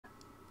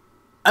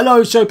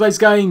Hello Showplace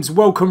Games,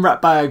 welcome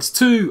Ratbags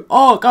to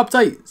ARK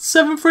Update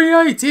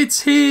 738.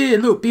 It's here,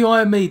 look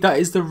behind me, that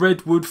is the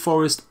Redwood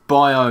Forest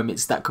biome.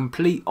 It's that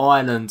complete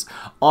island.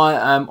 I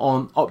am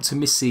on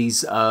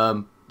Optimisty's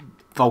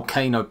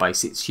volcano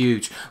base. It's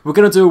huge. We're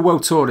going to do a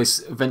world tour of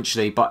this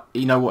eventually, but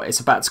you know what, it's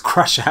about to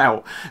crash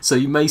out. So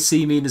you may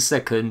see me in a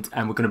second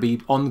and we're going to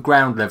be on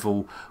ground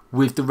level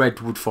with the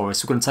Redwood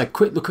Forest. We're going to take a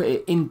quick look at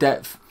it in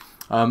depth.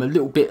 A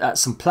little bit at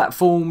some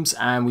platforms,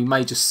 and we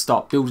may just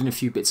start building a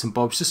few bits and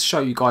bobs just to show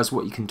you guys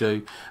what you can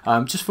do,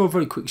 just for a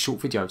very quick short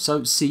video.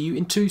 So see you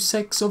in 2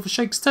 secs of a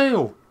shake's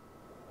tail.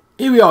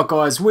 Here we are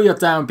guys, we are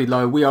down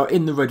below, we are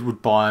in the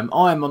Redwood biome.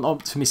 I am on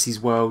Optimisty's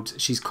world.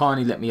 She's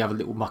kindly let me have a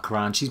little muck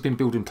around. She's been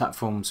building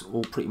platforms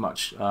all pretty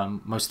much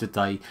most of the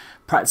day,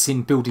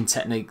 practicing building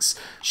techniques.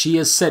 She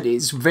has said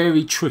it's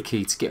very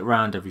tricky to get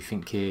around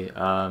everything here.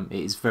 It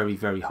is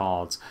very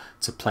hard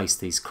to place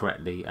these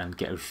correctly and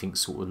get everything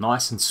sort of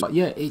nice and so. But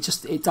yeah,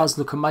 it does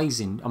look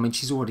amazing. I mean,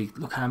 she's already,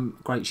 look how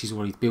great she's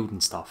already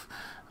building stuff.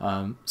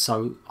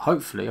 So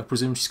hopefully, I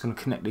presume she's going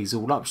to connect these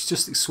all up. She's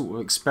just sort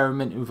of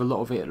experimenting with a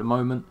lot of it at the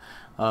moment,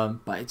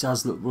 but it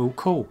does look real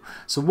cool.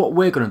 So what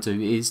we're going to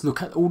do is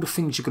look at all the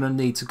things you're going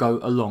to need to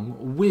go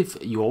along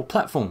with your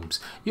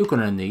platforms. You're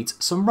going to need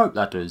some rope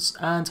ladders,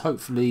 and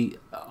hopefully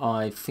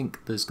I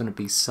think there's going to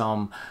be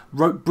some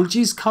rope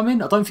bridges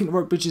coming. I don't think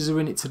rope bridges are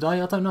in it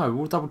today. I don't know.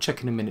 We'll double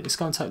check in a minute. Let's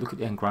go and take a look at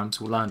the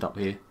engrams. We'll land up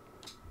here.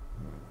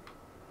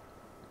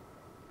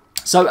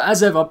 So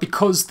as ever,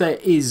 because there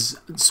is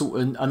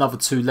sort of another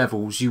 2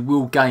 levels, you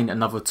will gain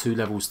another 2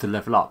 levels to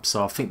level up.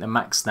 So I think the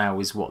max now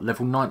is what,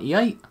 level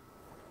 98?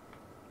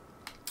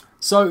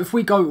 So if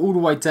we go all the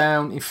way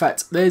down, in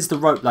fact, there's the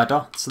rope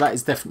ladder. So that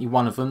is definitely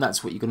one of them.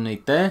 That's what you're going to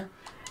need there.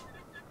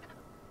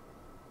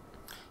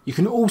 You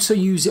can also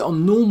use it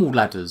on normal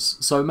ladders.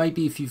 So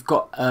maybe if you've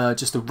got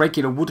just a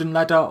regular wooden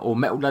ladder or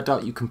metal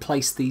ladder, you can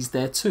place these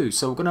there too.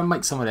 So we're going to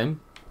make some of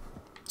them.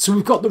 So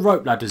we've got the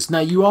rope ladders. Now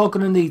you are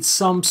going to need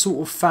some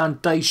sort of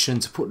foundation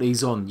to put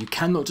these on. You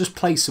cannot just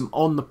place them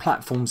on the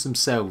platforms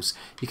themselves.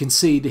 You can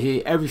see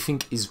here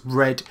everything is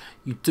red.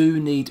 You do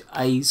need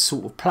a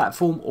sort of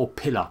platform or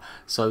pillar.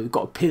 So we've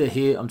got a pillar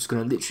here. I'm just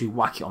going to literally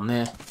whack it on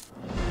there.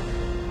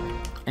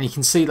 And you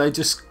can see they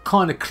just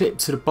kind of clip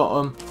to the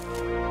bottom.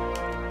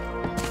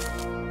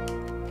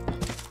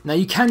 Now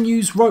you can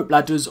use rope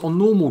ladders on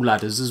normal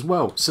ladders as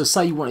well. So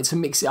say you wanted to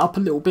mix it up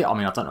a little bit. I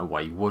mean, I don't know why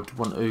you would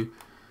want to.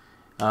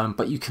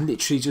 But you can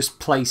literally just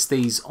place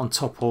these on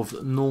top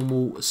of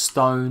normal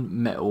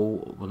stone,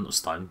 metal, well not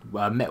stone,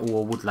 metal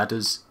or wood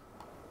ladders.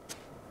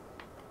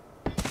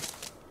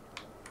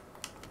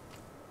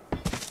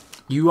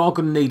 You are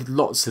going to need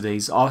lots of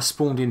these. I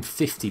spawned in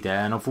 50 there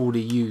and I've already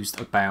used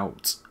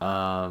about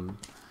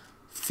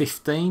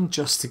 15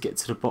 just to get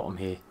to the bottom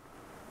here.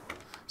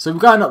 So we're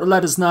going up the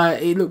ladders now.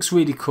 It looks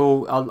really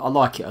cool. I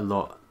like it a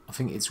lot. I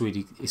think it's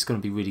going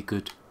to be really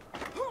good.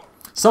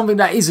 Something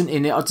that isn't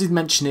in it, I did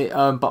mention it,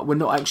 but we're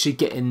not actually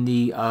getting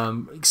the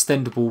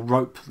extendable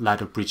rope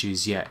ladder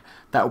bridges yet.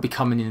 That will be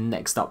coming in the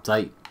next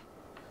update.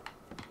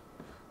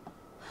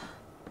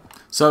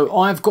 So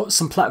I've got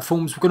some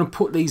platforms. We're going to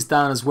put these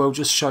down as well,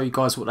 just to show you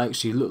guys what they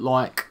actually look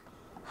like.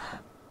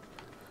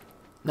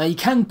 Now you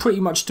can pretty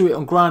much do it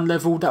on ground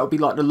level. That would be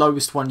like the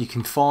lowest one you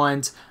can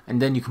find,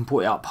 and then you can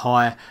put it up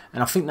higher.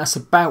 And I think that's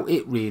about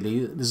it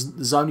really.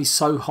 There's only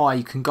so high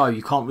you can go.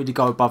 You can't really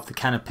go above the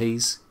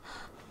canopies.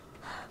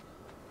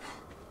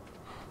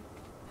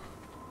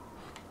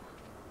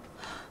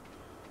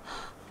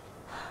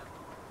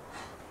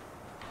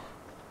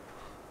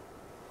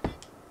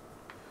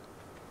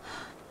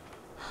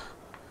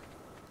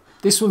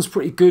 This one's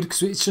pretty good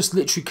because it's just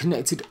literally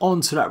connected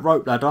onto that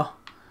rope ladder.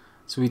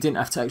 So we didn't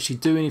have to actually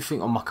do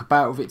anything or muck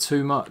about with it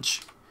too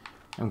much.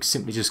 And we can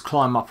simply just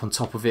climb up on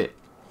top of it.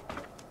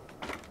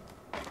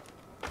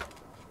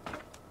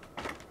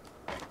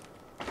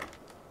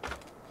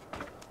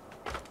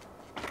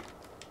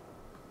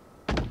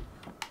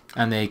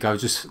 And there you go,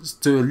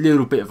 just do a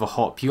little bit of a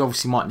hop. You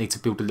obviously might need to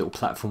build a little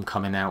platform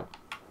coming out.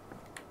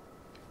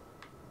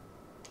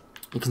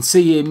 You can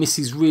see here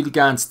Missy's really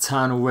going to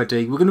town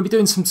already. We're going to be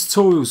doing some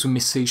tutorials with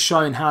Missy,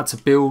 showing how to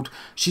build.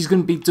 She's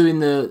going to be doing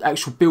the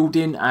actual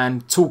building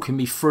and talking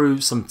me through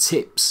some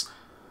tips.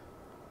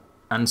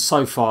 And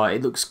so far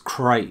it looks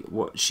great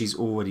what she's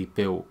already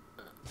built.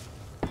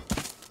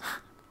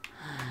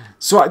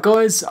 So right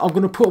guys, I'm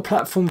going to put a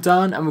platform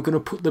down and we're going to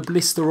put the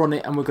blister on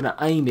it and we're going to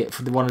aim it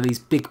for one of these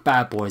big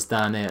bad boys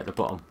down there at the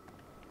bottom.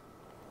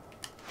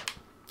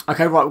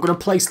 Okay, right, we're going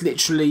to place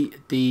literally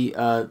the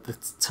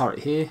turret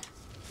here.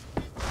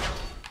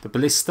 The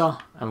ballista,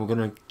 and we're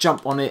going to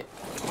jump on it,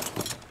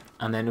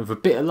 and then with a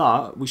bit of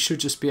luck we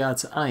should just be able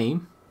to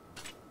aim.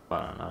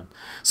 Well, I don't know.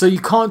 So you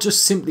can't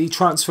just simply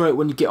transfer it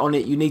when you get on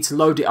it. You need to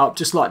load it up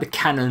just like the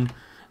cannon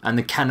and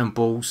the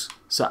cannonballs.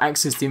 So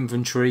access the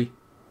inventory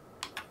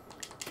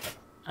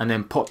and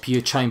then pop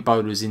your chain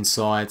bowlers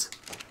inside.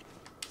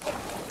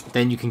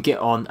 Then you can get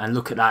on and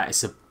look at that.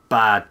 It's a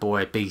bad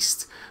boy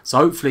beast. So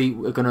hopefully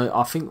we're gonna,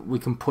 I think we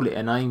can pull it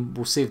and aim.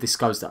 We'll see if this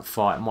goes that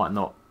far. It might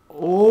not.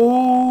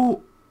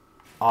 Oh,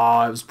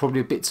 Ah, it was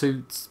probably a bit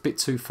too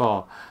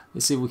far.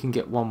 Let's see if we can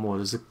get one more.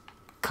 There's a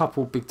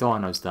couple big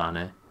dinos down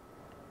there.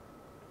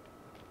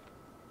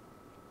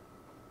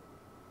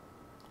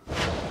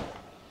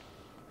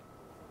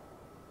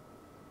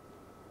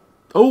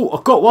 Oh,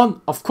 I've got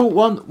one. I've caught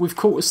one. We've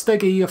caught a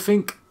stegi, I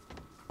think.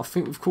 I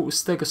think we've caught a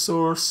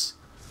stegosaurus.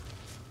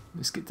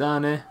 Let's get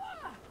down there.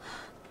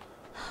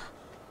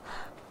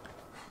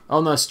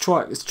 Oh no, it's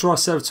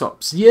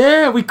Triceratops.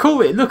 Yeah, we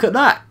caught it. Look at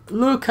that.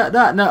 Look at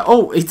that. Now,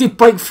 oh, he did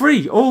break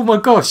free. Oh my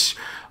gosh.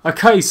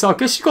 Okay, so I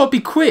guess you got to be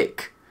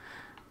quick.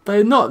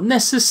 They're not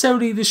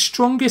necessarily the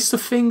strongest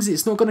of things.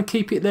 It's not going to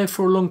keep it there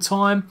for a long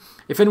time.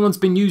 If anyone's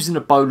been using the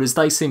bolas,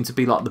 they seem to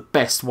be like the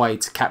best way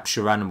to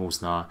capture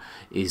animals now,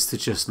 is to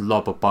just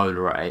lob a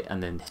bola at it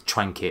and then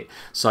trank it.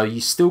 So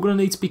you're still going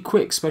to need to be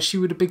quick,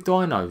 especially with the big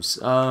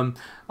dinos.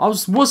 I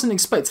wasn't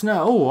expecting that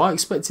at all. I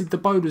expected the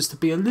bolas to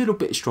be a little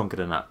bit stronger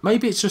than that.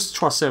 Maybe it's just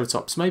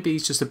Triceratops. Maybe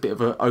he's just a bit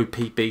of an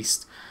OP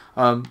beast.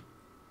 But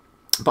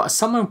I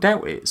somehow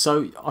doubt it.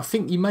 So I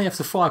think you may have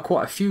to fire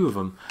quite a few of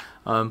them.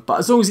 But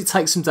as long as it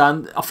takes them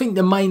down, I think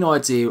the main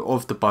idea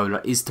of the bola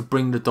is to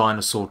bring the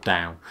dinosaur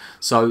down.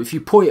 So if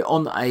you put it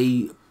on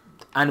a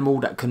animal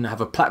that can have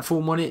a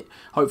platform on it,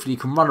 hopefully you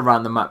can run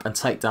around the map and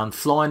take down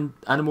flying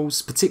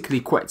animals, particularly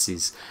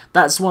Quetzes.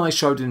 That's one they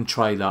showed in the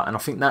trailer, and I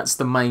think that's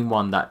the main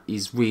one that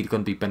is really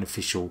going to be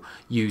beneficial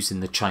using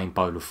the chain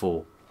bola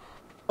for.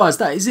 Guys,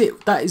 that is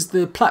it. That is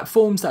the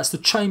platforms, that's the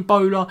chain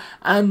bola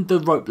and the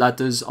rope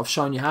ladders. I've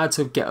shown you how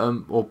to get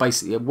them, or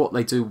basically what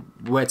they do,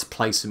 where to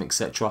place them,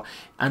 etc.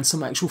 And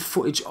some actual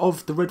footage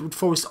of the Redwood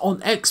Forest on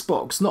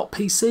Xbox, not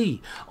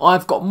PC.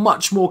 I've got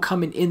much more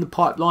coming in the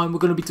pipeline. We're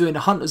going to be doing a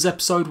Hunters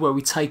episode where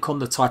we take on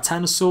the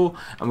Titanosaur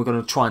and we're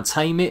going to try and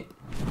tame it.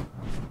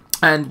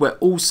 And we're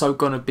also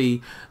going to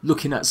be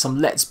looking at some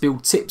Let's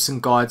Build tips and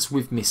guides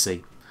with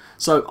Missy.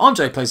 So I'm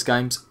Jade Plays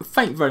Games.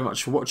 Thank you very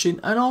much for watching,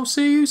 and I'll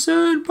see you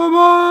soon. Bye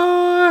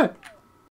bye.